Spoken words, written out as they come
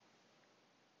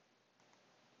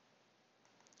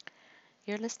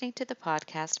You're listening to the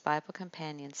podcast Bible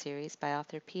Companion series by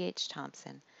author P.H.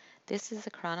 Thompson. This is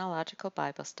a chronological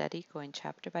Bible study going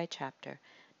chapter by chapter,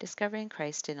 discovering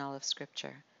Christ in all of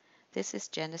Scripture. This is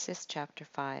Genesis chapter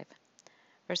 5,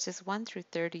 verses 1 through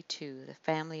 32, the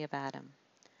family of Adam.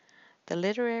 The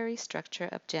literary structure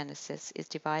of Genesis is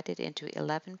divided into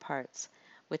 11 parts,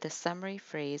 with a summary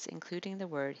phrase including the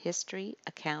word history,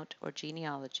 account, or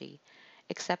genealogy,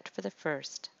 except for the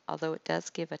first, although it does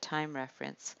give a time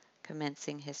reference,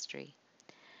 commencing history.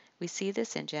 We see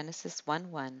this in Genesis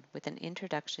 1:1 with an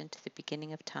introduction to the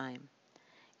beginning of time.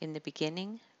 In the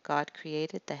beginning, God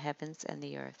created the heavens and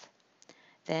the earth.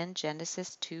 Then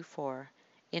Genesis 2:4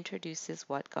 introduces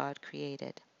what God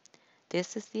created.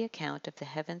 This is the account of the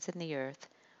heavens and the earth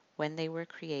when they were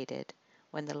created,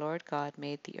 when the Lord God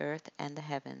made the earth and the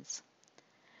heavens.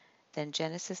 Then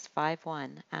Genesis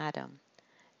 5:1 Adam.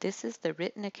 This is the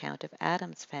written account of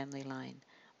Adam's family line.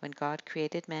 When God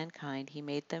created mankind, he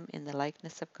made them in the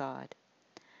likeness of God.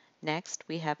 Next,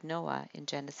 we have Noah in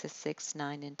Genesis 6,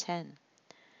 9, and 10.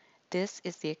 This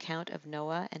is the account of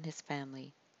Noah and his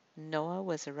family. Noah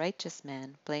was a righteous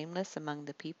man, blameless among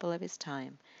the people of his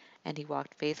time, and he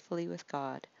walked faithfully with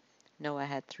God. Noah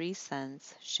had 3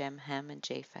 sons, Shem, Ham, and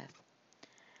Japheth.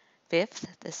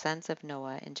 Fifth, the sons of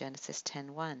Noah in Genesis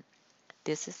 10:1.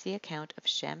 This is the account of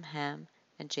Shem, Ham,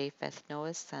 and Japheth,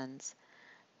 Noah's sons,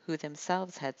 who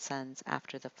themselves had sons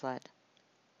after the flood.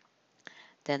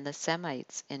 Then the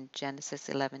Semites in Genesis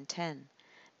 11:10.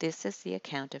 This is the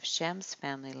account of Shem's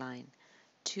family line.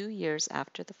 2 years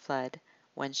after the flood,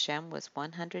 when Shem was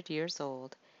 100 years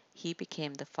old, he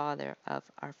became the father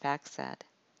of Arphaxad.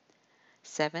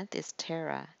 Seventh is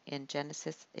Terah in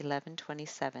Genesis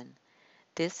 11:27.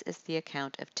 This is the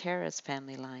account of Terah's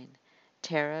family line.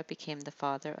 Terah became the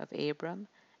father of Abram,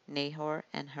 Nahor,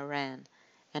 and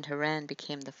Haran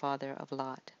became the father of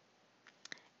Lot.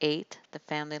 Eighth, the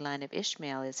family line of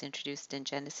Ishmael is introduced in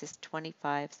Genesis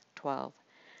 25:12.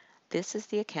 This is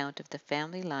the account of the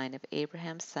family line of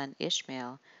Abraham's son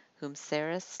Ishmael, whom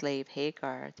Sarah's slave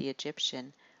Hagar, the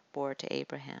Egyptian, bore to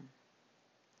Abraham.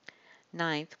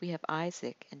 Ninth, we have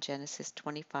Isaac in Genesis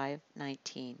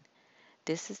 25:19.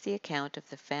 This is the account of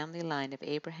the family line of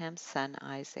Abraham's son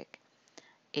Isaac.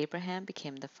 Abraham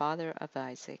became the father of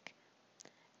Isaac.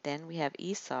 Then we have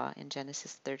Esau in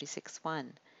Genesis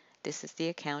 36:1. This is the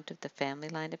account of the family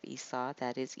line of Esau,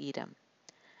 that is Edom.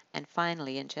 And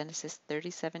finally, in Genesis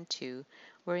 37:2,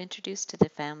 we're introduced to the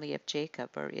family of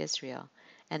Jacob or Israel,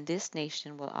 and this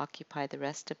nation will occupy the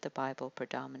rest of the Bible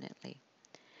predominantly.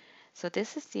 So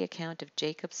this is the account of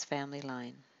Jacob's family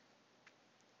line.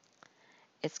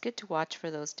 It's good to watch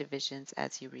for those divisions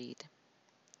as you read.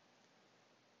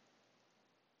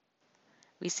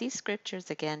 We see scriptures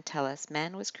again tell us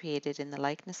man was created in the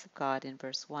likeness of God in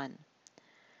verse 1.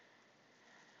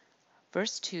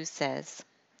 Verse 2 says,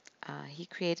 He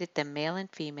created them male and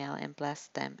female and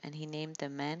blessed them, and he named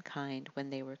them mankind when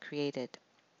they were created.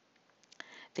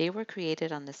 They were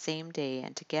created on the same day,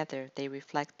 and together they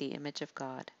reflect the image of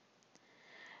God.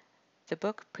 The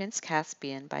book Prince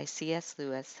Caspian by C.S.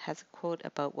 Lewis has a quote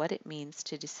about what it means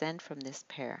to descend from this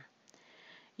pair.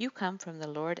 "You come from the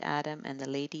Lord Adam and the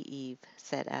Lady Eve,"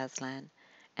 said Aslan,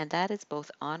 "and that is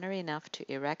both honor enough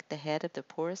to erect the head of the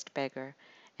poorest beggar,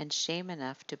 and shame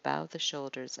enough to bow the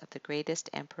shoulders of the greatest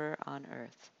emperor on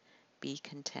earth. Be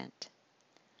content."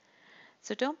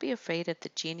 So don't be afraid of the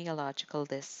genealogical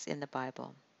lists in the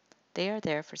Bible. They are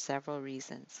there for several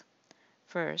reasons.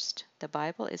 First, the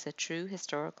Bible is a true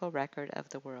historical record of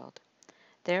the world.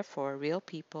 Therefore, real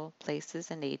people,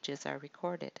 places, and ages are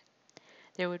recorded.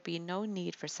 There would be no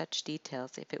need for such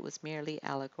details if it was merely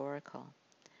allegorical.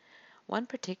 One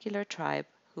particular tribe,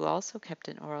 who also kept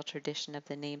an oral tradition of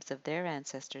the names of their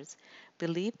ancestors,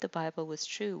 believed the Bible was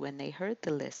true when they heard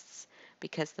the lists,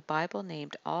 because the Bible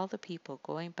named all the people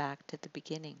going back to the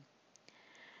beginning.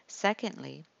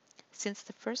 Secondly, since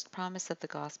the first promise of the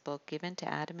gospel given to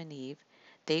Adam and Eve,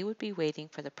 they would be waiting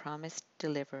for the promised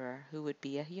deliverer, who would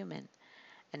be a human.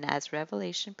 And as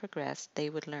revelation progressed, they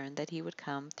would learn that he would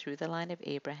come through the line of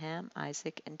Abraham,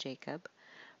 Isaac, and Jacob.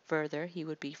 Further, he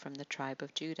would be from the tribe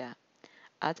of Judah.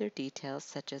 Other details,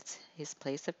 such as his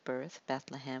place of birth,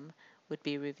 Bethlehem, would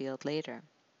be revealed later.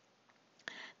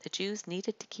 The Jews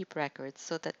needed to keep records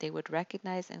so that they would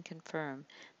recognize and confirm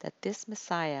that this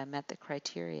Messiah met the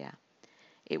criteria.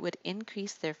 It would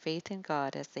increase their faith in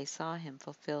God as they saw him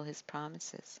fulfill his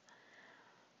promises.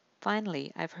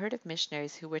 Finally, I've heard of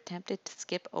missionaries who were tempted to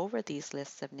skip over these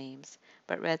lists of names,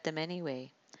 but read them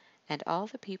anyway, and all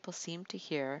the people seemed to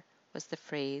hear was the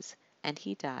phrase, "and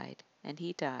he died, and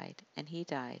he died, and he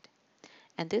died."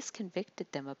 And this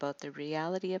convicted them about the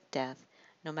reality of death,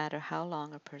 no matter how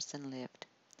long a person lived.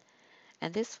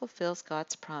 And this fulfills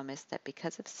God's promise that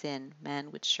because of sin,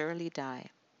 man would surely die.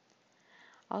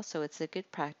 Also, it's a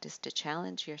good practice to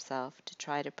challenge yourself to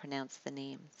try to pronounce the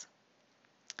names.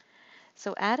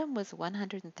 So Adam was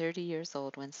 130 years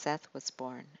old when Seth was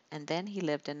born, and then he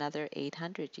lived another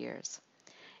 800 years.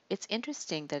 It's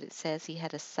interesting that it says he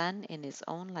had a son in his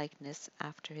own likeness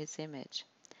after his image.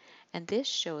 And this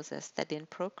shows us that in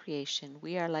procreation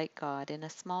we are like God in a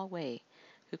small way,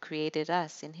 who created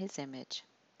us in his image.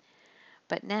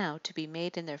 But now to be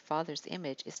made in their Father's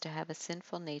image is to have a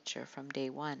sinful nature from day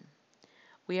one.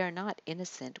 We are not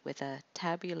innocent with a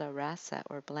tabula rasa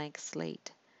or blank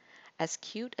slate. As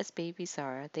cute as babies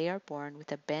are, they are born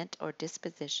with a bent or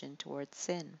disposition towards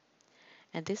sin.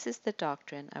 And this is the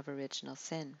doctrine of original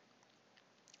sin.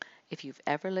 If you've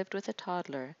ever lived with a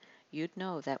toddler, you'd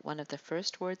know that one of the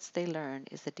first words they learn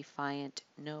is a defiant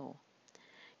no.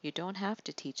 You don't have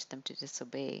to teach them to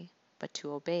disobey, but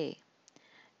to obey.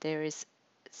 There is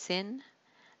sin,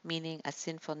 meaning a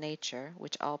sinful nature,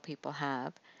 which all people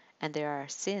have, and there are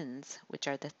sins, which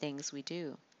are the things we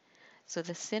do. So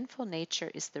the sinful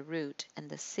nature is the root, and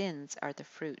the sins are the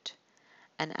fruit.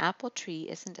 An apple tree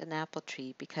isn't an apple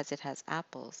tree because it has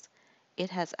apples.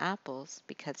 It has apples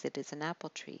because it is an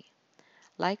apple tree.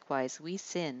 Likewise, we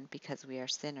sin because we are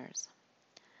sinners.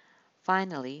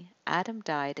 Finally, Adam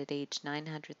died at age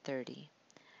 930.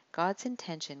 God's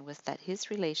intention was that his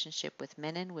relationship with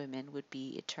men and women would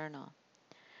be eternal.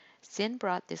 Sin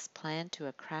brought this plan to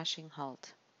a crashing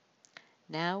halt.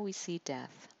 Now we see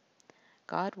death.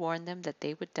 God warned them that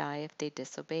they would die if they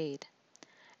disobeyed.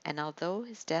 And although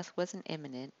his death wasn't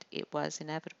imminent, it was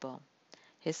inevitable.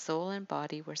 His soul and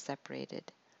body were separated.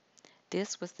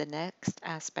 This was the next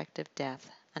aspect of death,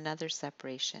 another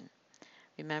separation.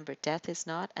 Remember, death is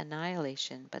not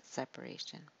annihilation, but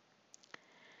separation.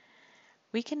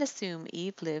 We can assume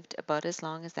Eve lived about as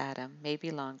long as Adam,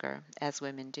 maybe longer, as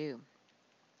women do.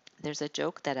 There's a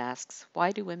joke that asks,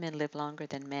 why do women live longer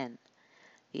than men?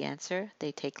 The answer,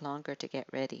 they take longer to get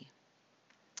ready.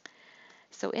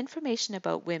 So information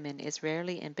about women is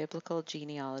rarely in biblical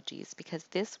genealogies because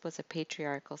this was a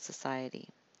patriarchal society.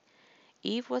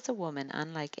 Eve was a woman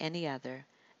unlike any other,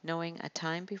 knowing a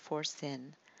time before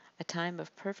sin, a time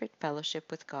of perfect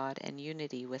fellowship with God and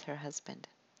unity with her husband.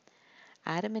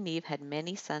 Adam and Eve had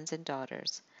many sons and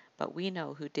daughters, but we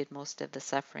know who did most of the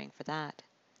suffering for that.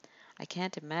 I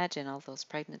can't imagine all those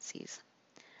pregnancies.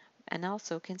 And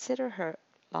also consider her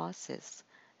losses,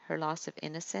 her loss of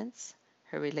innocence,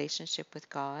 her relationship with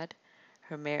God,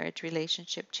 her marriage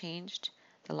relationship changed,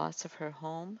 the loss of her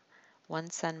home, one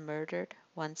son murdered,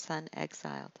 one son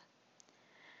exiled.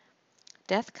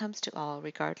 Death comes to all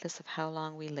regardless of how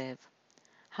long we live.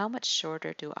 How much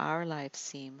shorter do our lives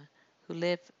seem, who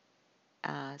live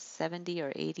 70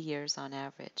 or 80 years on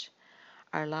average?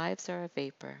 Our lives are a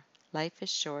vapor. Life is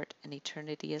short and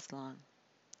eternity is long.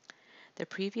 The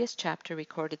previous chapter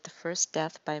recorded the first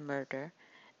death by murder.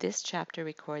 This chapter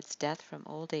records death from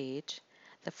old age.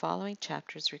 The following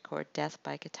chapters record death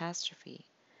by catastrophe.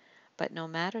 But no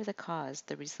matter the cause,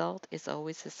 the result is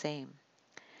always the same.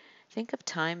 Think of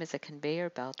time as a conveyor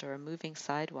belt or a moving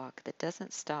sidewalk that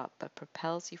doesn't stop but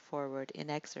propels you forward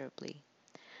inexorably.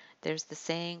 There's the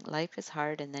saying, life is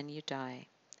hard and then you die.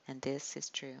 And this is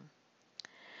true.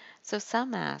 So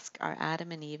some ask, are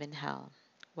Adam and Eve in hell?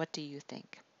 What do you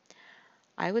think?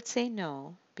 I would say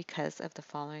no, because of the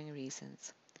following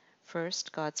reasons.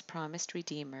 First, God's promised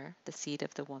Redeemer, the seed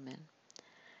of the woman.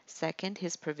 Second,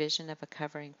 his provision of a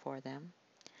covering for them.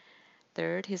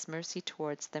 Third, his mercy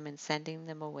towards them in sending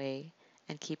them away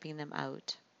and keeping them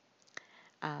out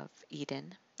of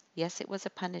Eden. Yes, it was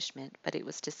a punishment, but it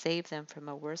was to save them from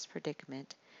a worse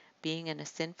predicament, being in a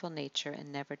sinful nature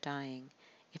and never dying,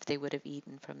 if they would have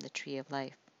eaten from the tree of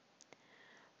life.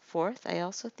 Fourth, I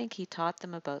also think he taught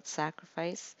them about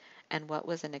sacrifice and what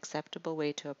was an acceptable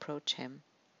way to approach him,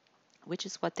 which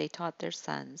is what they taught their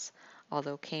sons,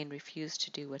 although Cain refused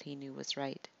to do what he knew was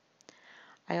right.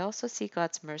 I also see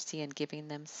God's mercy in giving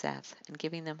them Seth and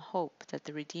giving them hope that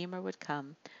the Redeemer would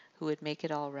come who would make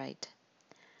it all right.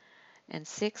 And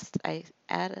sixth,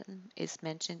 Adam is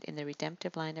mentioned in the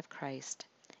redemptive line of Christ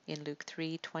in Luke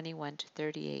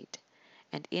 3:21-38,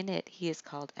 and in it he is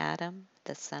called Adam,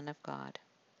 the Son of God.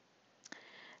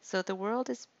 So the world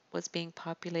was being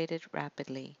populated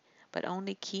rapidly, but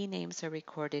only key names are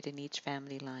recorded in each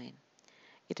family line.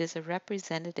 It is a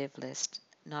representative list,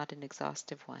 not an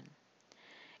exhaustive one.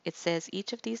 It says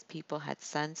each of these people had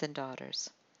sons and daughters,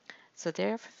 so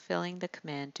they are fulfilling the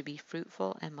command to be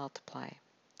fruitful and multiply.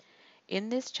 In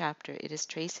this chapter, it is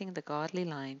tracing the godly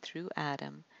line through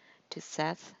Adam to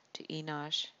Seth, to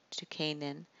Enoch, to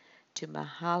Canaan, to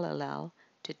Mahalalel,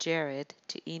 to Jared,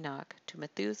 to Enoch, to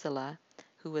Methuselah,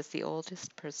 who was the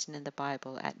oldest person in the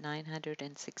Bible at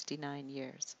 969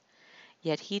 years.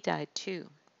 Yet he died too.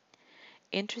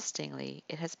 Interestingly,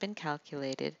 it has been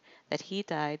calculated that he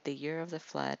died the year of the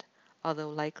flood, although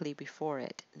likely before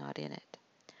it, not in it.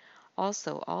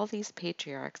 Also, all these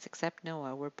patriarchs except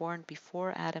Noah were born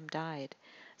before Adam died,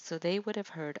 so they would have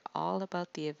heard all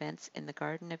about the events in the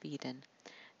Garden of Eden,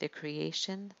 the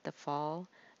creation, the fall,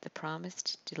 the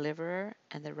promised deliverer,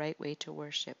 and the right way to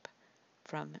worship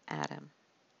from Adam.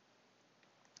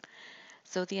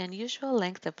 So the unusual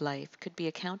length of life could be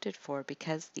accounted for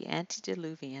because the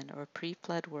antediluvian or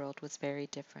pre-flood world was very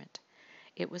different.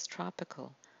 It was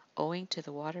tropical, owing to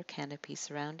the water canopy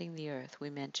surrounding the earth we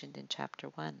mentioned in chapter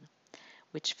 1,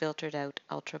 which filtered out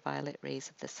ultraviolet rays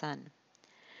of the sun.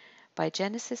 By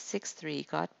Genesis 6:3,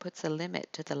 God puts a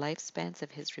limit to the lifespans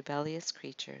of his rebellious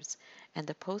creatures, and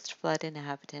the post-flood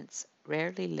inhabitants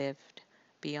rarely lived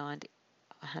beyond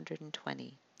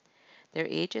 120. Their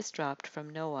ages dropped from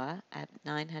Noah at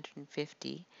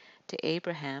 950 to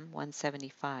Abraham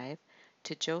 175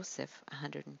 to Joseph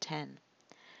 110.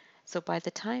 So by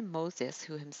the time Moses,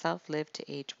 who himself lived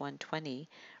to age 120,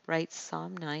 writes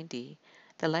Psalm 90,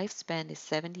 the lifespan is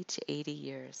 70 to 80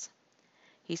 years.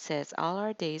 He says, "All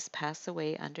our days pass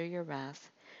away under your wrath.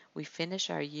 We finish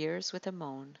our years with a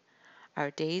moan.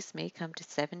 Our days may come to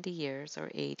 70 years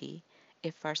or 80,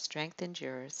 if our strength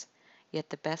endures. Yet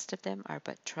the best of them are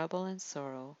but trouble and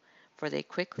sorrow, for they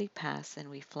quickly pass and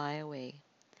we fly away.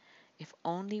 If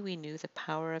only we knew the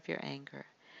power of your anger.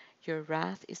 Your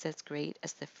wrath is as great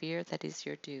as the fear that is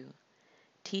your due.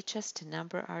 Teach us to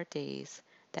number our days,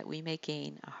 that we may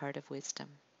gain a heart of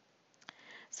wisdom."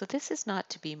 So this is not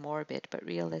to be morbid, but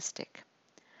realistic.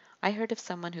 I heard of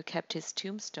someone who kept his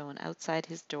tombstone outside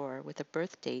his door with a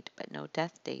birth date but no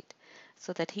death date,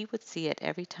 so that he would see it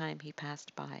every time he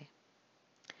passed by.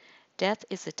 Death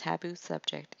is a taboo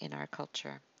subject in our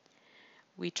culture.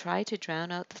 We try to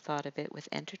drown out the thought of it with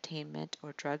entertainment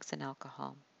or drugs and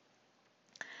alcohol.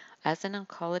 As an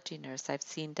oncology nurse, I've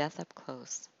seen death up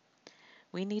close.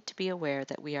 We need to be aware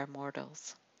that we are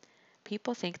mortals.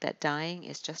 People think that dying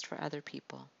is just for other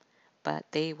people,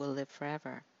 but they will live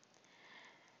forever.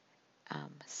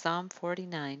 Psalm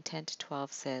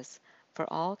 49:10-12 says,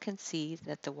 "For all can see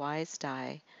that the wise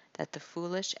die, that the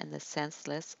foolish and the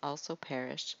senseless also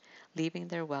perish, leaving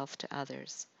their wealth to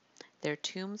others. Their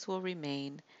tombs will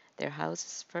remain, their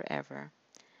houses forever,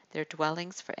 their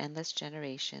dwellings for endless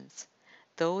generations.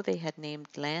 Though they had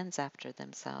named lands after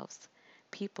themselves,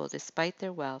 people, despite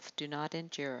their wealth, do not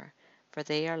endure, for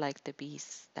they are like the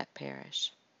beasts that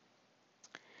perish."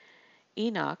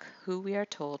 Enoch, who we are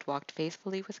told walked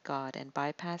faithfully with God and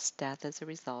bypassed death as a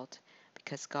result,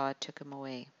 because God took him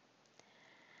away.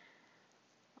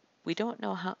 We don't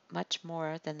know how much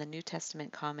more than the New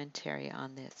Testament commentary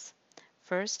on this.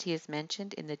 First, he is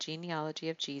mentioned in the genealogy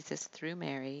of Jesus through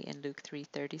Mary in Luke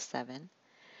 3:37.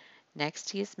 Next,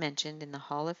 he is mentioned in the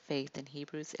Hall of Faith in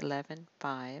Hebrews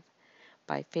 11:5.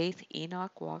 By faith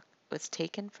Enoch was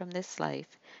taken from this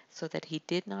life so that he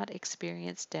did not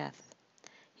experience death.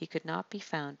 He could not be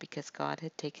found because God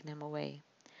had taken him away.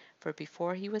 For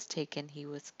before he was taken, he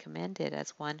was commended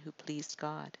as one who pleased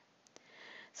God.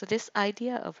 So this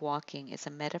idea of walking is a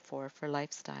metaphor for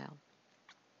lifestyle.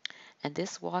 And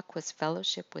this walk was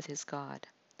fellowship with his God.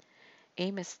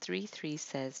 Amos 3:3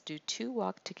 says, "Do two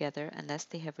walk together unless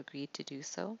they have agreed to do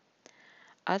so?"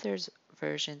 Other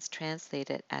versions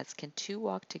translate it as, "Can two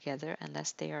walk together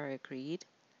unless they are agreed?"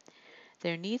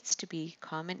 There needs to be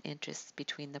common interests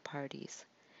between the parties.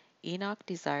 Enoch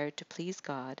desired to please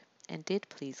God and did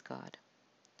please God.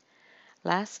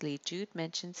 Lastly, Jude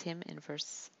mentions him in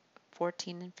verse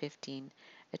 14 and 15,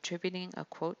 attributing a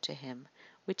quote to him,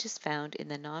 which is found in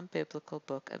the non-biblical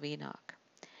book of Enoch.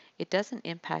 It doesn't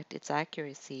impact its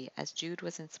accuracy, as Jude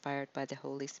was inspired by the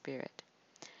Holy Spirit.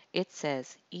 It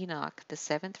says, "Enoch, the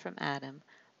seventh from Adam,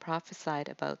 prophesied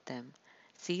about them.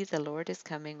 See, the Lord is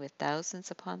coming with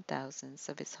thousands upon thousands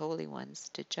of his holy ones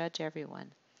to judge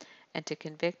everyone, and to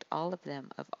convict all of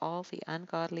them of all the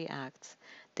ungodly acts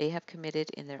they have committed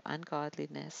in their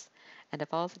ungodliness, and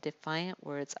of all the defiant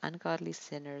words ungodly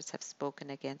sinners have spoken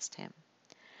against him."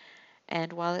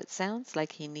 And while it sounds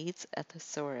like he needs a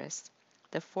thesaurus,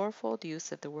 the fourfold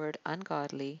use of the word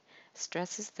ungodly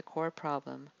stresses the core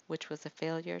problem, which was a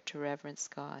failure to reverence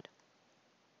God.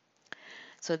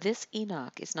 So this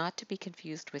Enoch is not to be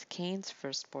confused with Cain's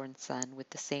firstborn son with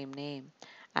the same name,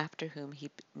 after whom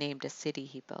he named a city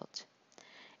he built.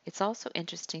 It's also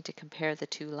interesting to compare the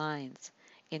two lines.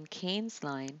 In Cain's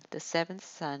line, the seventh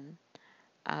son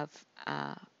of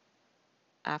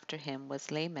after him was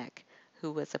Lamech,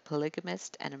 who was a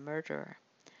polygamist and a murderer.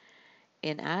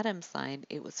 In Adam's line,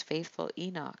 it was faithful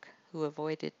Enoch, who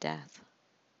avoided death.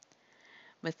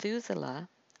 Methuselah,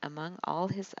 among all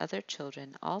his other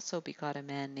children, also begot a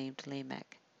man named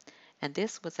Lamech, and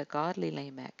this was a godly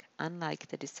Lamech, unlike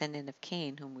the descendant of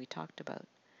Cain whom we talked about.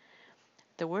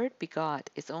 The word begot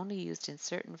is only used in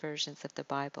certain versions of the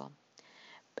Bible.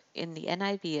 In the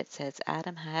NIV it says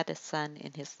Adam had a son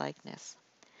in his likeness.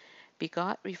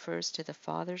 Begot refers to the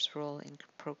father's role in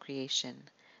procreation,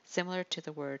 similar to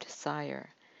the word sire,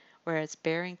 whereas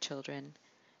bearing children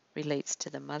relates to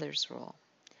the mother's role.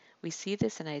 We see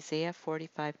this in Isaiah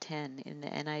 45:10 in the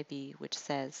NIV, which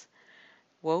says,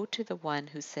 "Woe to the one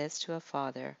who says to a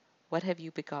father, 'What have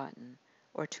you begotten?'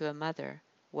 or to a mother,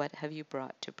 'What have you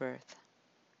brought to birth?'"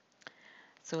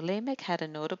 So Lamech had a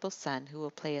notable son who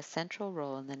will play a central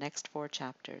role in the next 4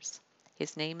 chapters.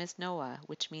 His name is Noah,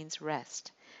 which means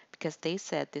rest, because they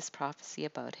said this prophecy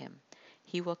about him: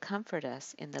 "He will comfort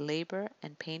us in the labor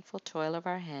and painful toil of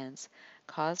our hands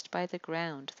caused by the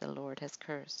ground the Lord has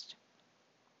cursed."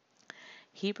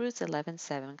 Hebrews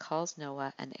 11:7 calls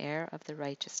Noah an heir of the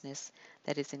righteousness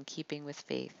that is in keeping with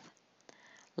faith.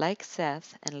 Like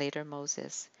Seth and later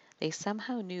Moses, they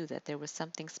somehow knew that there was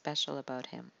something special about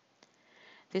him.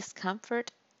 This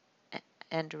comfort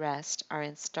and rest are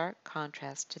in stark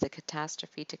contrast to the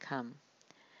catastrophe to come.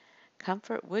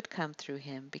 Comfort would come through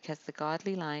him because the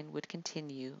godly line would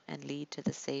continue and lead to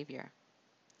the Savior.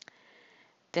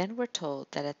 Then we're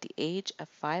told that at the age of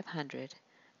 500,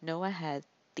 Noah had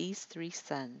these 3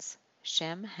 sons,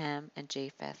 Shem, Ham, and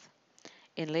Japheth.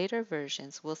 In later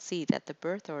versions, we'll see that the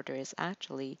birth order is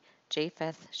actually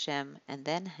Japheth, Shem, and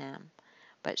then Ham,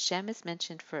 but Shem is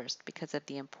mentioned first because of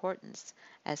the importance,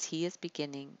 as he is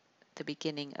the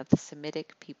beginning of the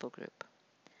Semitic people group.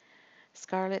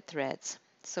 Scarlet Threads.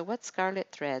 So what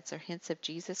scarlet threads or hints of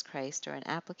Jesus Christ or an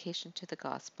application to the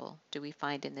gospel do we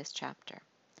find in this chapter?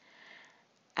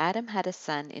 Adam had a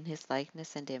son in his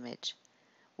likeness and image.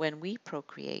 When we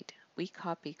procreate, we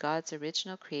copy God's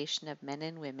original creation of men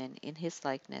and women in his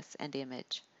likeness and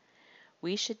image.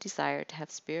 We should desire to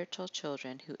have spiritual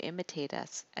children who imitate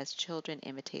us as children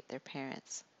imitate their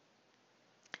parents.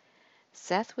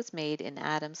 Seth was made in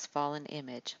Adam's fallen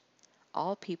image.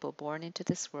 All people born into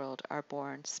this world are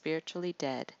born spiritually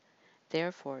dead.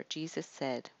 Therefore, Jesus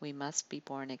said we must be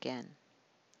born again.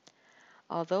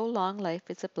 Although long life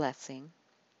is a blessing,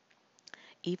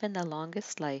 even the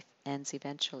longest life ends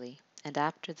eventually, and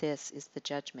after this is the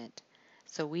judgment,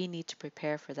 so we need to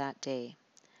prepare for that day.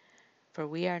 For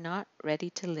we are not ready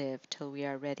to live till we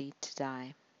are ready to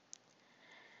die.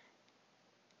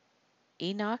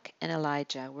 Enoch and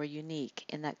Elijah were unique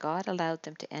in that God allowed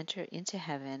them to enter into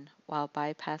heaven while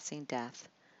bypassing death,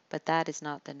 but that is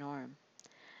not the norm.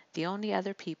 The only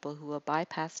other people who will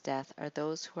bypass death are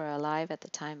those who are alive at the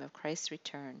time of Christ's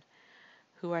return,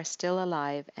 who are still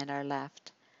alive and are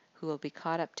left, who will be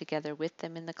caught up together with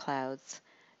them in the clouds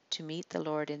to meet the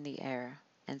Lord in the air,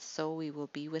 and so we will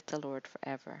be with the Lord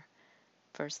forever.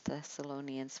 1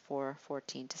 Thessalonians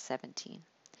 4:14-17.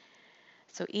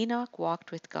 So Enoch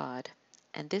walked with God,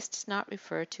 and this does not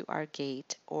refer to our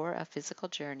gait or a physical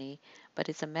journey, but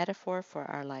is a metaphor for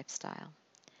our lifestyle.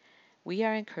 We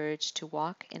are encouraged to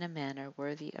walk in a manner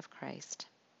worthy of Christ.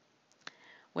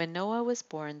 When Noah was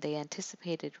born, they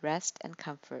anticipated rest and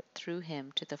comfort through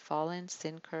him to the fallen,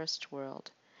 sin-cursed world,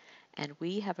 and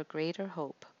we have a greater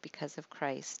hope because of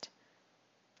Christ.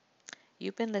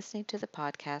 You've been listening to the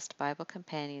podcast Bible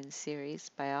Companion series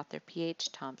by author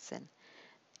P.H. Thompson.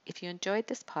 If you enjoyed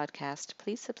this podcast,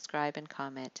 please subscribe and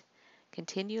comment.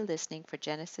 Continue listening for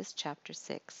Genesis chapter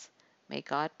 6. May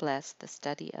God bless the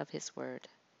study of His Word.